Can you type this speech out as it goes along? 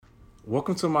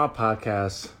Welcome to my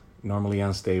podcast, Normally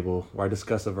Unstable, where I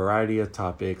discuss a variety of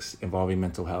topics involving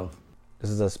mental health. This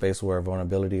is a space where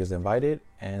vulnerability is invited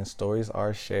and stories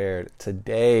are shared.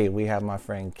 Today, we have my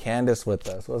friend Candace with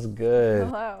us. What's good?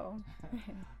 Hello.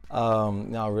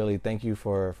 No, really, thank you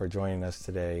for joining us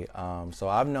today. So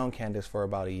I've known Candace for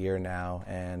about a year now,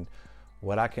 and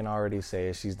what I can already say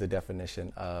is she's the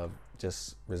definition of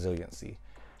just resiliency.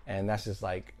 And that's just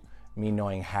like me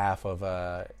knowing half of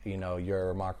your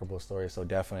remarkable story. So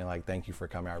definitely thank you for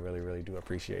coming. I really do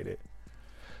appreciate it.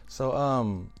 So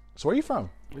where are you from?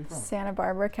 Santa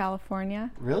Barbara,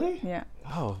 California. Really? Yeah.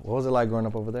 Oh, what was it like growing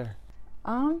up over there?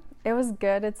 It was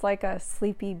good. It's like a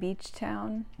sleepy beach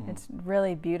town. It's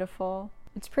really beautiful.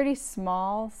 It's pretty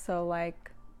small, so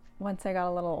once I got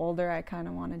a little older, I kind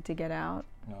of wanted to get out.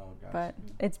 Oh, gosh. But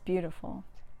it's beautiful.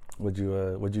 What'd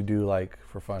you do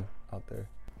for fun out there?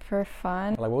 For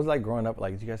fun? What was it like growing up?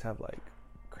 Did you guys have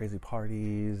crazy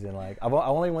parties and I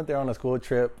only went there on a school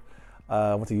trip.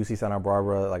 Went to UC Santa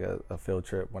Barbara, a field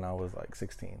trip when I was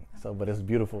 16. So, but it's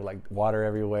beautiful, water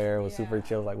everywhere. It was super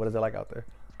chill. What is it like out there?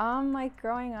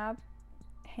 Growing up,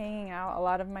 hanging out, a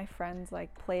lot of my friends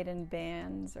played in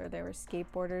bands or they were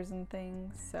skateboarders and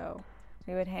things. So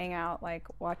we would hang out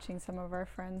watching some of our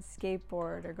friends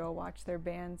skateboard or go watch their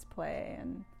bands play.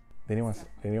 And Did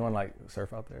anyone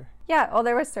surf out there? yeah, oh,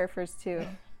 there were surfers too.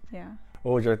 Yeah.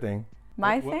 What was your thing?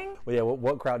 My thing? Well, yeah.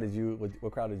 What crowd did you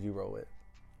roll with?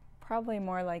 Probably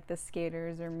more the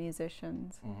skaters or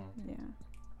musicians. Mm-hmm. Yeah.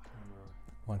 I remember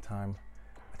one time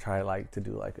I tried to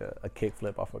do a kick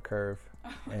flip off a curve,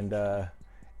 and it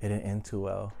didn't end too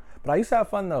well. But I used to have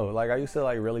fun though. I used to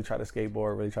really try to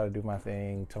skateboard, really try to do my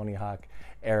thing. Tony Hawk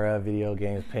era video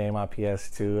games, playing my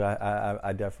PS2.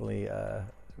 I definitely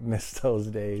miss those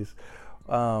days.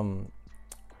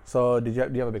 So do you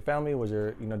have a big family?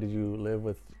 Did you live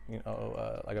with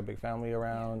a big family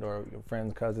around, or your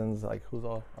friends, cousins, who's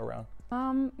all around?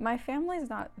 My family's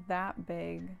not that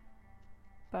big,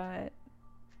 but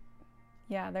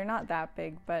yeah, they're not that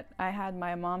big, but I had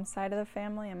my mom's side of the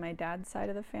family and my dad's side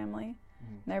of the family.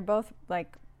 Mm-hmm. And they're both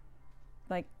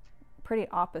pretty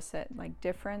opposite,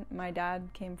 different. My dad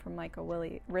came from a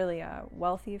really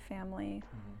wealthy family.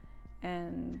 Mm-hmm.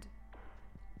 And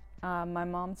my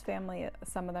mom's family,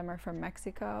 some of them are from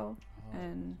Mexico. Oh.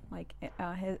 And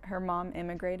her mom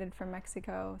immigrated from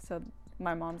Mexico, so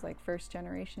my mom's first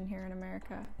generation here in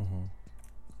America. Mm-hmm.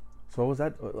 So what was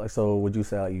that so would you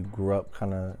say you grew up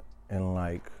kind of in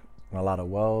a lot of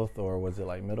wealth, or was it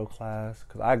middle class?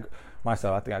 Because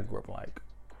I think I grew up in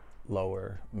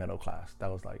lower middle class. That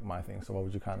was my thing. So what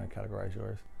would you kind of categorize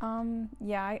yours?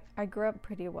 Yeah, I grew up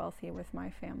pretty wealthy with my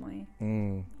family.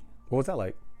 What was that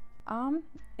like?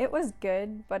 It was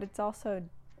good, but it's also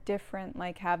different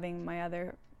having my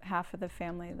other half of the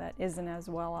family that isn't as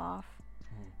well off.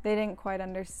 They didn't quite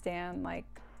understand,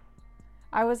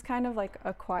 I was kind of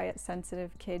a quiet,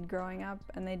 sensitive kid growing up,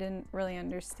 and they didn't really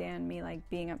understand me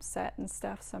being upset and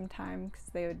stuff sometimes, because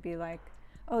they would be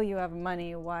oh, you have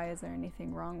money, why is there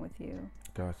anything wrong with you?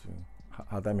 Got you.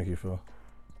 How'd that make you feel?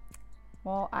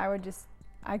 Well,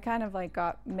 I kind of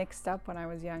got mixed up when I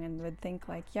was young and would think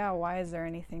yeah, why is there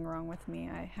anything wrong with me?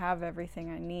 I have everything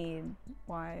I need.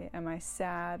 Why am I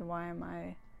sad? Why am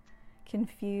I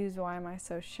confused? Why am I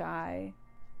so shy?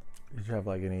 Did you have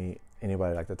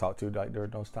anybody to talk to during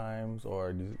those times,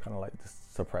 or did you kind of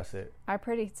just suppress it? I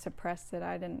pretty suppressed it.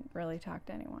 I didn't really talk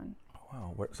to anyone.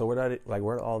 Oh, wow. So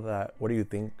where all that? What do you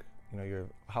think?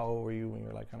 How old were you when you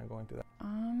were kind of going through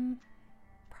that?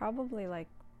 Probably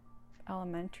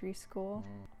elementary school.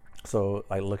 So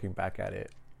looking back at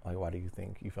it, why do you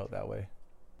think you felt that way?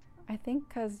 I think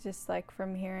because just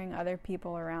from hearing other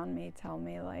people around me tell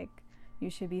me you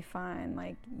should be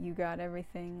fine, you got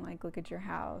everything, look at your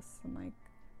house, and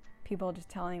people just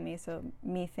telling me, so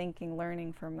me thinking,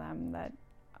 learning from them that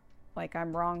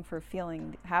I'm wrong for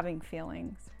having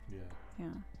feelings.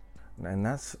 Yeah. And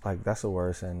that's the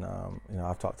worst. And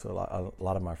I've talked to a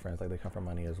lot of my friends, they come from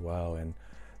money as well, and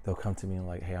they'll come to me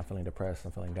and hey, I'm feeling depressed,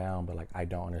 I'm feeling down, but I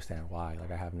don't understand why.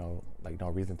 I have no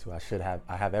reason to. I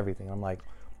have everything. I'm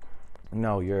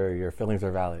no, your feelings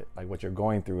are valid. What you're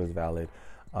going through is valid.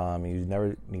 You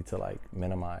never need to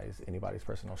minimize anybody's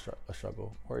personal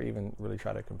struggle, or even really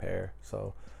try to compare.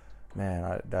 So,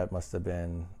 man, that must have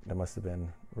been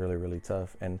really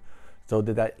tough. And so,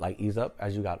 did that ease up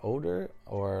as you got older,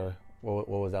 or what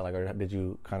was that like? Or did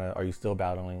you are you still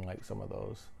battling some of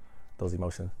those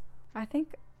emotions? I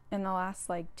think in the last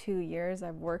 2 years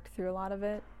I've worked through a lot of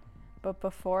it, but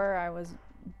before I was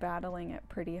battling it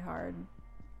pretty hard,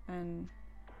 and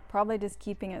probably just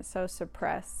keeping it so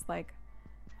suppressed.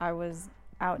 I was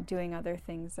out doing other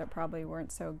things that probably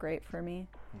weren't so great for me.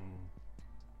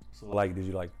 So like, did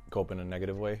you like cope in a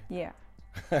negative way? Yeah.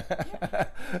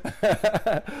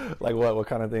 Like what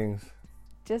kind of things?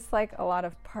 Just like a lot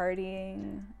of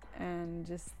partying and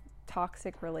just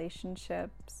toxic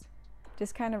relationships.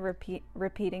 Just kind of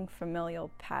repeating familial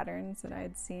patterns that I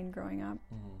had seen growing up.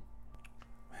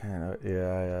 Man,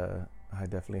 yeah, I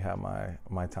definitely have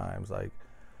my times. Like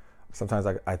sometimes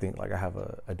I think like I have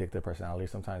a addictive personality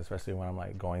sometimes, especially when I'm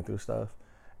like going through stuff,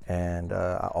 and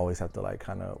I always have to like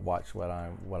kind of watch what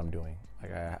I'm doing.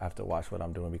 Like I have to watch what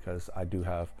I'm doing because I do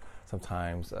have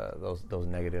sometimes those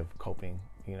negative coping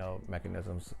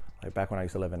mechanisms. Like back when I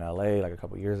used to live in LA, like a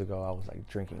couple years ago, I was like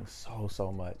drinking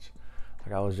so much.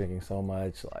 Like I was drinking so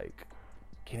much, like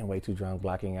getting way too drunk,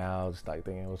 blacking out, just like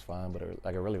thinking it was fun, but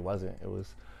it really wasn't.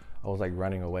 I was like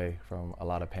running away from a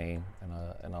lot of pain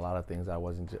and a lot of things that I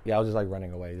was just like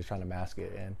running away, just trying to mask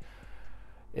it. And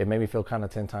it made me feel kind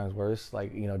of 10 times worse,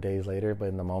 like, days later, but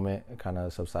in the moment it kind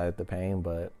of subsided the pain,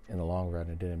 but in the long run,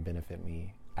 it didn't benefit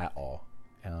me at all.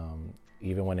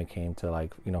 Even when it came to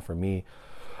like, for me,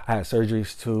 I had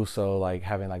surgeries too. So like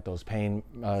having like those pain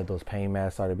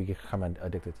meds, started becoming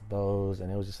addicted to those.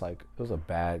 And it was just like, it was a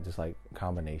bad, just like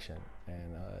combination.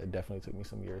 And it definitely took me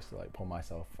some years to like pull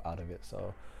myself out of it.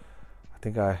 So I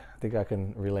think I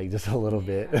can relate just a little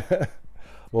bit.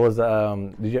 What was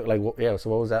did you like? So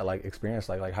what was that like experience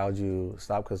like? Like how'd you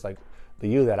stop? Because like the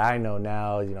you that I know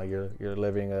now, you're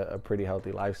living a pretty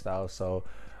healthy lifestyle. So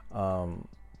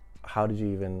how did you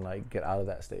even like get out of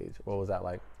that stage? What was that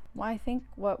like? Well, I think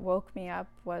what woke me up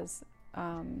was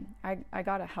I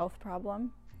got a health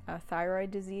problem, a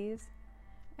thyroid disease,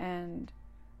 and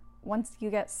once you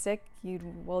get sick, you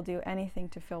will do anything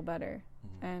to feel better.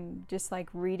 And just like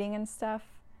reading and stuff,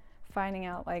 finding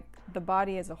out like the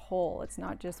body as a whole, it's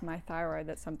not just my thyroid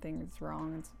that something is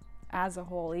wrong, it's as a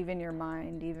whole, even your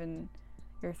mind, even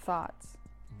your thoughts.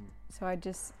 So I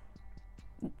just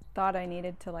thought I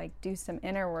needed to like do some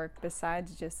inner work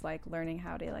besides just like learning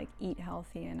how to like eat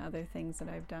healthy and other things that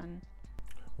I've done.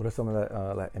 What does some of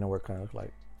that inner work kind of look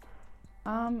like?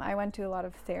 I went to a lot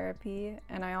of therapy,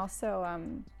 and I also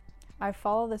I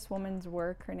follow this woman's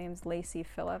work. Her name's Lacy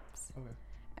Phillips. Okay.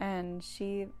 And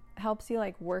she helps you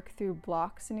like work through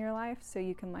blocks in your life so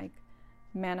you can like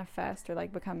manifest or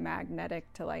like become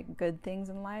magnetic to like good things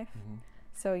in life.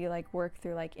 So you like work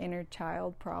through like inner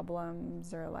child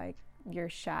problems or like your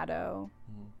shadow.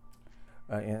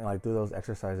 And like through those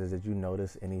exercises, did you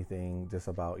notice anything just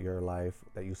about your life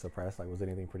that you suppressed? Like was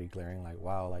anything pretty glaring? Like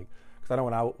wow, like because I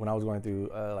know when I was going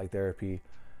through like therapy,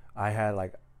 I had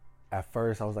like at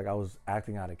first I was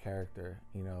acting out of character,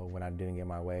 when I didn't get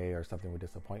my way or something would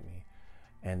disappoint me.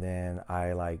 And then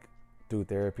I like through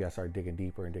therapy I started digging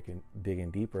deeper and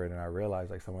digging deeper, and then I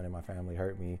realized like someone in my family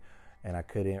hurt me and I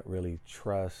couldn't really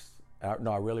trust. I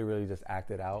really just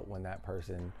acted out when that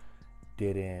person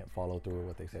didn't follow through with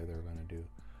what they said they were going to do.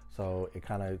 So it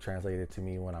kind of translated to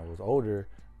me when I was older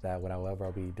that whenever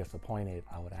I'll be disappointed,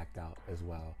 I would act out as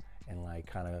well and like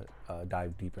kind of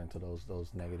dive deeper into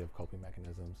those negative coping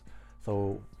mechanisms.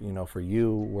 So, for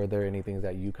you, were there any things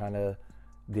that you kind of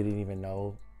didn't even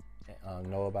know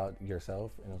about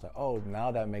yourself? And it was like, oh, now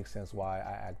that makes sense why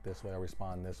I act this way or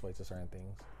respond this way to certain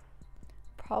things.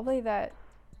 Probably that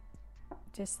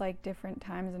just like different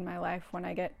times in my life when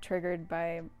I get triggered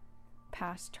by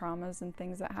past traumas and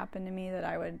things that happened to me, that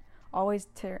I would always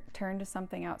turn to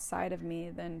something outside of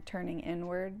me than turning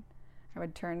inward. I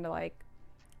would turn to like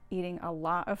eating a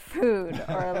lot of food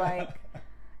or like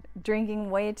drinking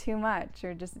way too much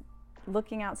or just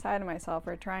looking outside of myself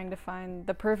or trying to find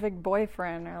the perfect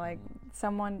boyfriend or like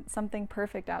something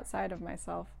perfect outside of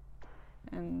myself.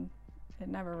 And it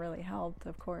never really helped,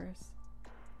 of course.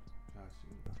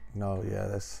 No,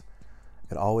 yeah,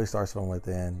 it always starts from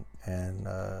within. And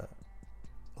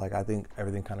like I think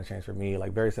everything kind of changed for me,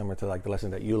 like very similar to like the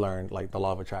lesson that you learned, like the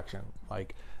law of attraction.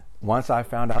 Like once I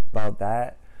found out about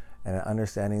that and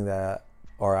understanding that,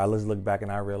 or I just look back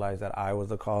and I realized that I was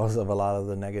the cause of a lot of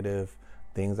the negative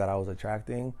things that I was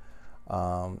attracting,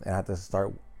 and I had to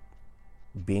start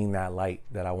being that light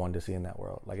that I wanted to see in that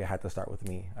world. Like it had to start with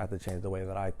me. I had to change the way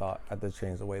that I thought. I had to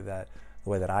change the way that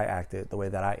I acted, the way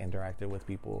that I interacted with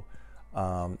people,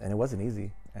 and it wasn't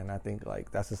easy. And I think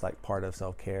like that's just like part of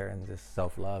self-care and just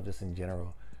self-love, just in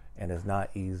general. And it's not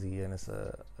easy, and it's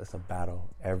a battle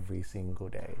every single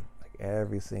day. Like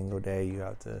every single day, you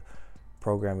have to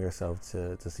program yourself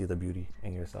to see the beauty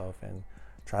in yourself and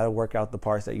try to work out the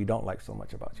parts that you don't like so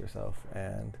much about yourself.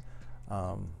 And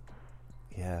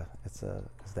yeah, it's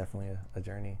definitely a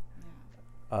journey.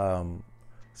 Yeah.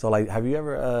 So like, have you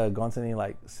ever gone to any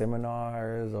like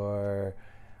seminars or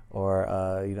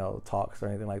or talks or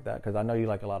anything like that? Because I know you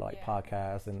like a lot of like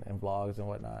podcasts and vlogs and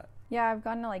whatnot. Yeah, I've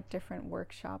gone to like different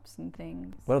workshops and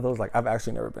things. What are those like? I've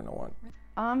actually never been to one.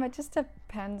 It just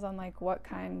depends on like what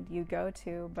kind you go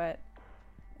to, but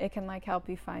it can like help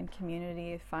you find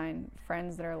community, find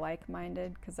friends that are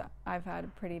like-minded, because I've had a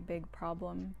pretty big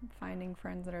problem finding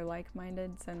friends that are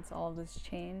like-minded since all of this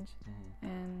change.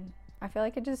 And I feel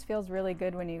like it just feels really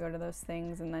good when you go to those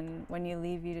things, and then when you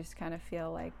leave you just kind of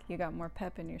feel like you got more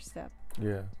pep in your step.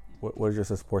 Yeah. What does your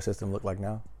support system look like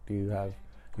now? Do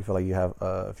you feel like you have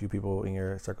a few people in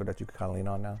your circle that you can kind of lean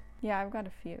on now? Yeah, I've got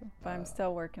a few, but I'm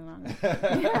still working on it.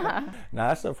 Yeah. No,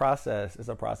 that's a process. It's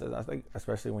a process. I think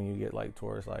especially when you get like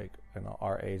towards like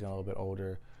our age and a little bit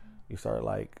older, you start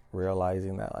like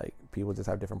realizing that like people just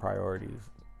have different priorities.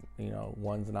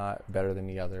 One's not better than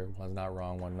the other. One's not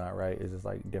wrong. One's not right. It's just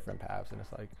like different paths, and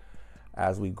it's like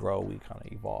as we grow, we kind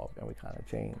of evolve and we kind of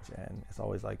change, and it's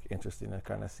always like interesting to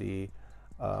kind of see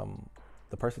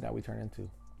the person that we turn into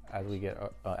as we get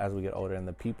older, and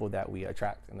the people that we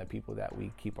attract and the people that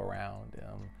we keep around,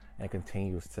 and it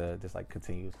continues to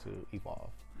evolve.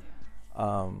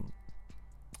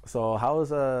 So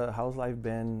how's life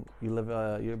been?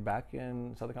 You're back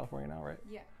in Southern California now, right?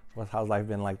 Yeah. How's life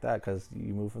been like that? Because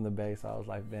you moved from the Bay, so how's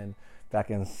life been back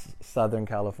in Southern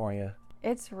California?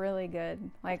 It's really good.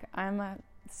 Like, I'm a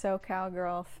SoCal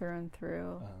girl through and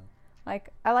through. Like,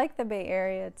 I like the Bay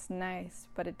Area. It's nice,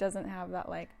 but it doesn't have that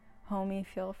like homey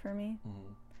feel for me.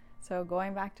 So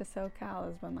going back to SoCal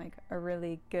has been like a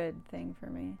really good thing for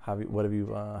me. How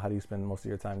do you spend most of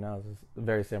your time now? Is this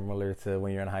very similar to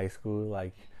when you're in high school?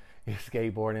 Like, you're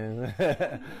skateboarding,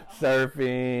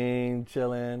 surfing,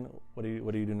 chilling. What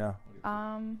do you do now?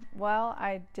 Well,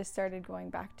 I just started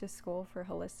going back to school for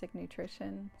holistic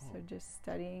nutrition, so just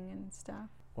studying and stuff.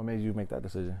 What made you make that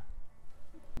decision?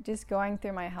 Just going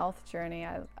through my health journey,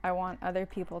 I want other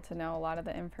people to know a lot of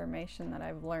the information that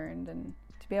I've learned and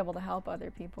to be able to help other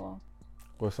people.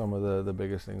 What are some of the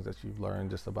biggest things that you've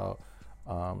learned just about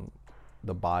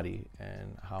the body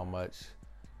and how much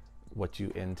what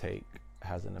you intake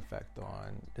has an effect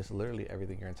on just literally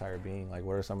everything, your entire being? Like,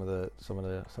 what are some of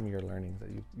your learnings that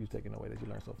you've taken away that you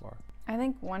learned so far? I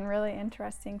think one really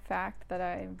interesting fact that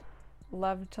I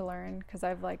love to learn, because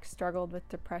I've like struggled with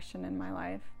depression in my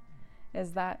life,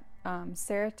 is that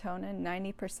serotonin,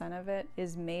 90% of it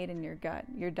is made in your gut,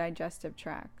 your digestive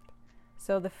tract.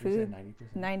 So the food,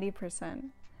 90%.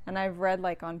 And I've read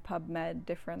like on PubMed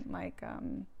different like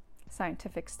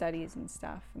scientific studies and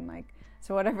stuff, and like,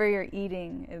 so whatever you're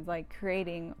eating is like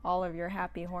creating all of your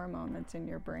happy hormone that's in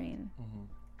your brain.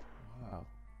 Wow,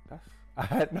 I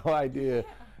had no idea. Yeah.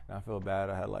 And I feel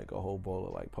bad. I had like a whole bowl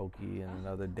of like Poke and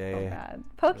another day. Oh, bad.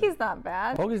 Poke's not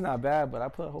bad. Poke's not bad, but I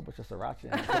put a whole bunch of sriracha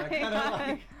in it.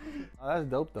 So oh, that's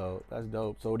dope though. That's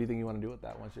dope. So what do you think you want to do with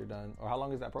that once you're done? Or how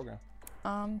long is that program?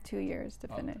 2 years to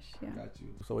finish. Yeah. Got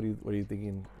you. So what are you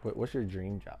thinking? What's your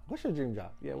dream job? What's your dream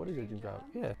job? Yeah. What is your dream job?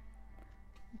 Yeah.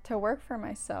 To work for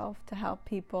myself, to help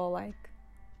people, like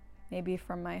maybe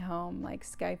from my home, like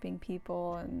Skyping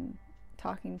people and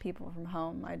talking to people from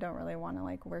home. I don't really want to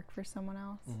like work for someone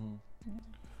else. Yeah.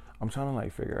 I'm trying to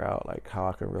like figure out like how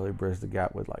I can really bridge the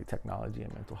gap with like technology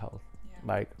and mental health. Yeah.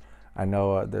 Like, I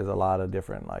know there's a lot of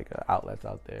different like outlets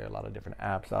out there, a lot of different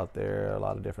apps out there, a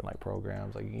lot of different like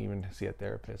programs. Like, you can even see a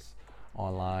therapist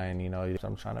online. So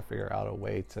I'm trying to figure out a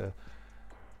way to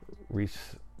reach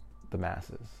the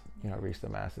masses.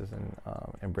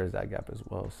 And bridge that gap as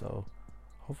well. So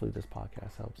hopefully this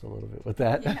podcast helps a little bit with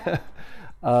that. Yeah.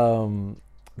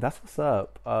 That's what's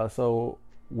up. So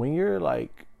when you're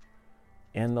like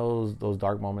in those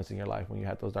dark moments in your life, when you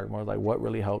had those dark moments, like what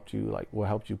really helped you? Like, what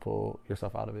helped you pull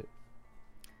yourself out of it?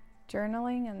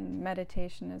 Journaling and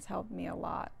meditation has helped me a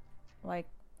lot. Like,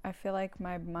 I feel like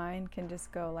my mind can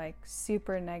just go like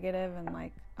super negative and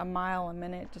like a mile a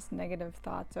minute, just negative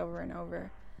thoughts over and over.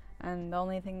 And the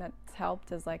only thing that's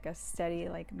helped is like a steady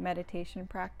like meditation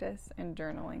practice and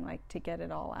journaling, like to get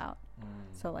it all out.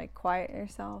 So like quiet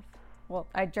yourself. Well,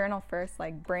 I journal first,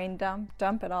 like brain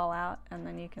dump it all out, and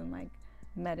then you can like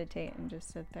meditate and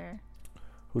just sit there.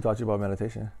 Who taught you about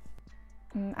meditation?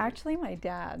 Actually, my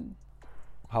dad.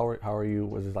 How are you?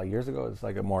 Was this like years ago? It's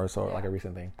like like a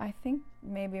recent thing. I think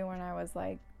maybe when I was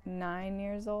like 9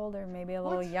 years old, or maybe a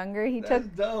little younger. He took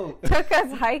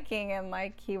us hiking, and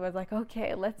like he was like,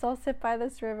 okay, let's all sit by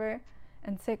this river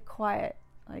and sit quiet.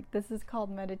 Like, this is called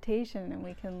meditation, and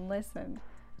we can listen. And,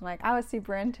 like, I was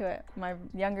super into it. My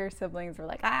younger siblings were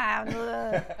like,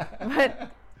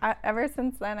 but ever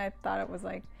since then, I thought it was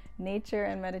like nature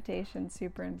and meditation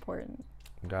super important.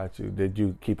 Got you. Did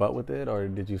you keep up with it, or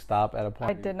did you stop at a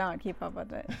point? I did not keep up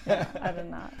with it. Yeah, I did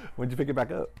not. When did you pick it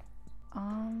back up?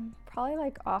 Probably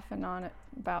like off and on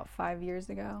about 5 years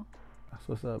ago. That's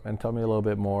what's up. And tell me a little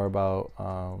bit more about,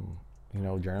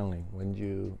 journaling. When did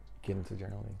you get into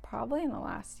journaling? Probably in the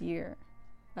last year.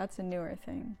 That's a newer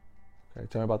thing. Okay,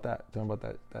 tell me about that. Tell me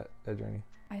about that journey.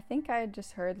 I think I had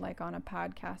just heard like on a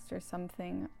podcast or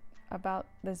something about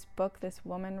this book this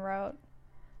woman wrote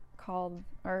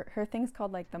her thing's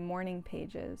called like the morning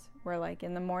pages, where like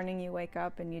in the morning you wake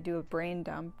up and you do a brain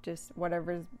dump, just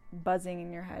whatever's buzzing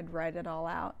in your head, write it all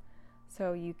out,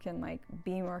 so you can like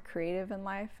be more creative in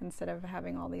life instead of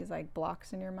having all these like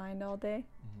blocks in your mind all day.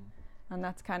 And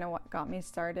that's kind of what got me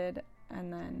started.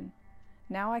 And then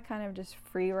now I kind of just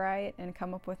free write and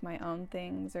come up with my own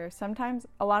things, or sometimes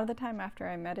a lot of the time after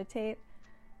I meditate,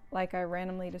 like I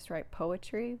randomly just write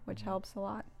poetry, which helps a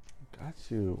lot. Got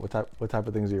you. What type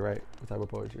of things do you write? What type of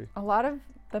poetry? A lot of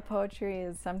the poetry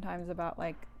is sometimes about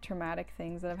like traumatic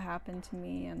things that have happened to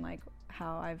me, and like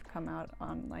how I've come out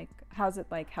on like how's it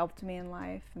like helped me in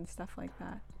life and stuff like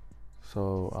that.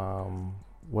 So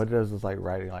what does this like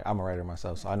writing, like I'm a writer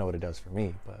myself, so I know what it does for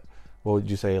me, but what would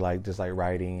you say, like just like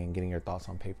writing and getting your thoughts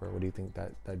on paper, what do you think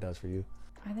that does for you?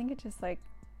 I think it just like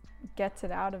gets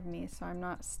it out of me, so I'm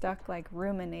not stuck like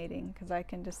ruminating, because I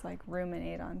can just like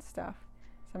ruminate on stuff.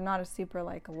 So I'm not a super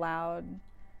like loud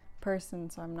person,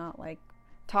 so I'm not like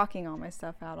talking all my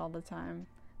stuff out all the time.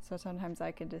 So sometimes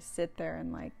I could just sit there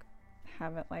and like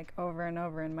have it like over and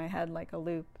over in my head like a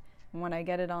loop. And when I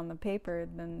get it on the paper,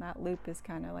 then that loop is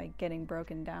kind of like getting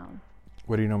broken down.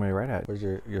 Where do you normally write at? Where's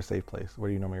your safe place? Where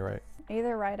do you normally write? I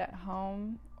either write at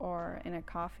home or in a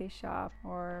coffee shop,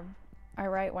 or I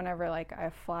write whenever like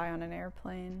I fly on an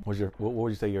airplane. What would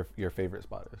you say your favorite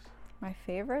spot is? My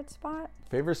favorite spot?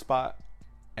 Favorite spot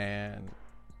and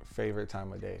favorite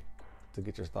time of day to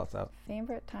get your thoughts out?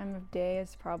 Favorite time of day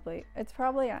is probably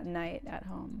at night at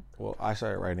home. Well, I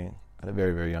started writing at a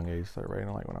very, very young age. Started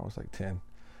writing like when I was like 10.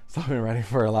 So I've been writing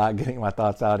for a lot, getting my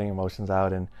thoughts out and emotions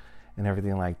out and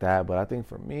everything like that. But I think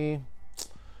for me,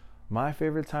 my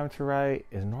favorite time to write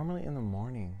is normally in the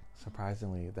morning.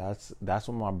 Surprisingly, that's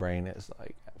when my brain is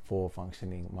like full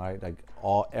functioning.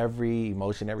 Every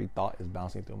emotion, every thought is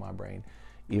bouncing through my brain,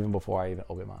 even before I even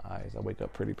open my eyes. I wake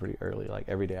up pretty early. Like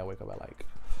every day I wake up at like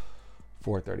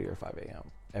 4:30 or 5 a.m.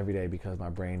 every day, because my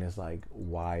brain is like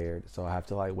wired. So I have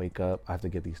to like wake up. I have to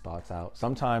get these thoughts out.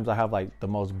 Sometimes I have like the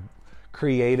most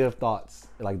creative thoughts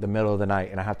like the middle of the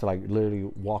night, and I have to like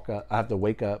literally walk up. I have to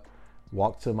wake up,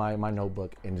 walk to my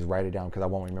notebook and just write it down, because I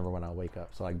won't remember when I wake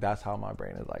up. So like that's how my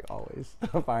brain is like always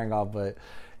firing off. But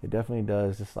it definitely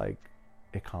does just like,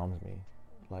 it calms me.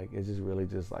 Like it just really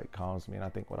just like calms me. And I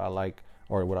think what I like,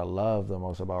 or what I love the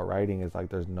most about writing, is like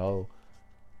there's no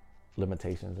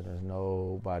limitations and there's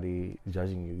nobody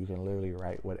judging you. You can literally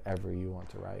write whatever you want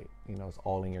to write. You know, it's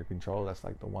all in your control. That's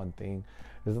like the one thing.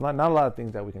 There's not a lot of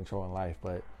things that we control in life,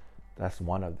 but that's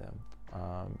one of them.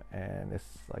 And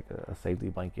it's like a safety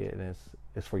blanket, and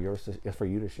it's for you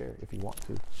to share if you want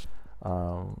to.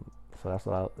 So that's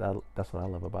what I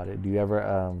love about it. Do you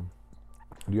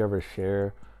ever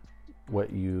share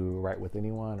what you write with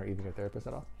anyone, or even your therapist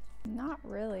at all? Not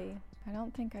really. I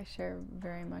don't think I share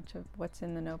very much of what's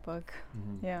in the notebook.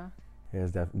 Mm-hmm. Yeah. Yeah,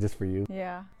 it's definitely just for you.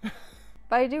 Yeah.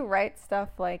 But I do write stuff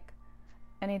like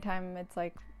anytime it's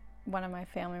like one of my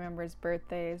family members'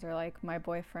 birthdays, or like my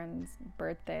boyfriend's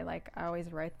birthday, like I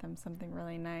always write them something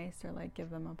really nice, or like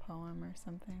give them a poem or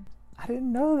something. I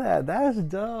didn't know that. That's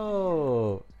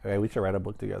dope. Okay, we should write a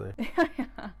book together.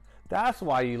 Yeah. That's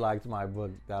why you liked my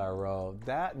book that I wrote.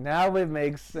 That now it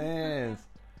makes sense.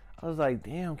 I was like,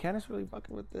 damn, Candace really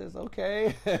fucking with this.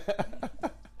 Okay.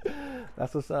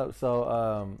 That's what's up.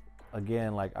 So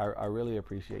again, like I really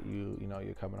appreciate you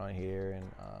coming on here and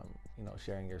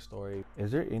sharing your story.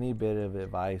 Is there any bit of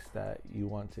advice that you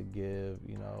want to give,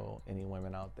 any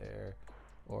women out there,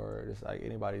 or just like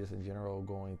anybody just in general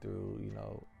going through,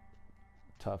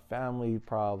 tough family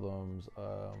problems,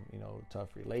 tough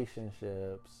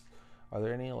relationships? Are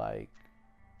there any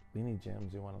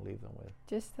gems you want to leave them with?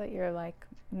 Just that you're like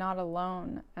not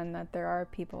alone, and that there are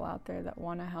people out there that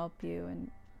want to help you, and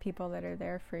people that are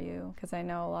there for you. Because I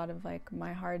know a lot of like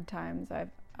my hard times,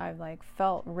 I've like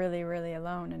felt really, really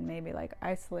alone, and maybe like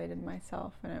isolated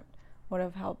myself, and it would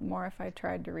have helped more if I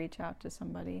tried to reach out to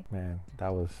somebody. Man,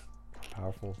 that was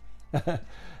powerful. No,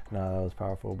 that was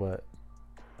powerful. But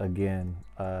again,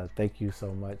 thank you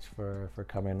so much for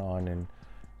coming on and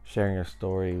sharing your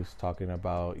stories, talking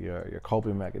about your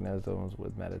coping mechanisms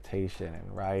with meditation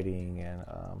and writing, and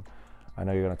I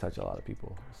know you're going to touch a lot of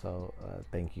people. So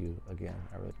thank you again.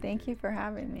 I really appreciate it. Thank you for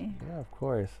having me. Yeah, of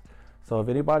course. So if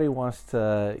anybody wants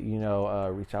to,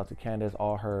 reach out to Candace,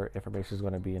 all her information is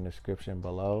going to be in the description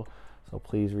below. So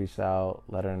please reach out,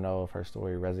 let her know if her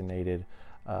story resonated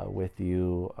with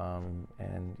you.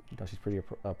 And she's pretty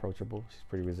approachable. She's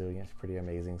pretty resilient. She's pretty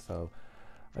amazing. So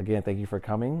again, thank you for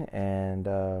coming, and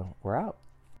we're out.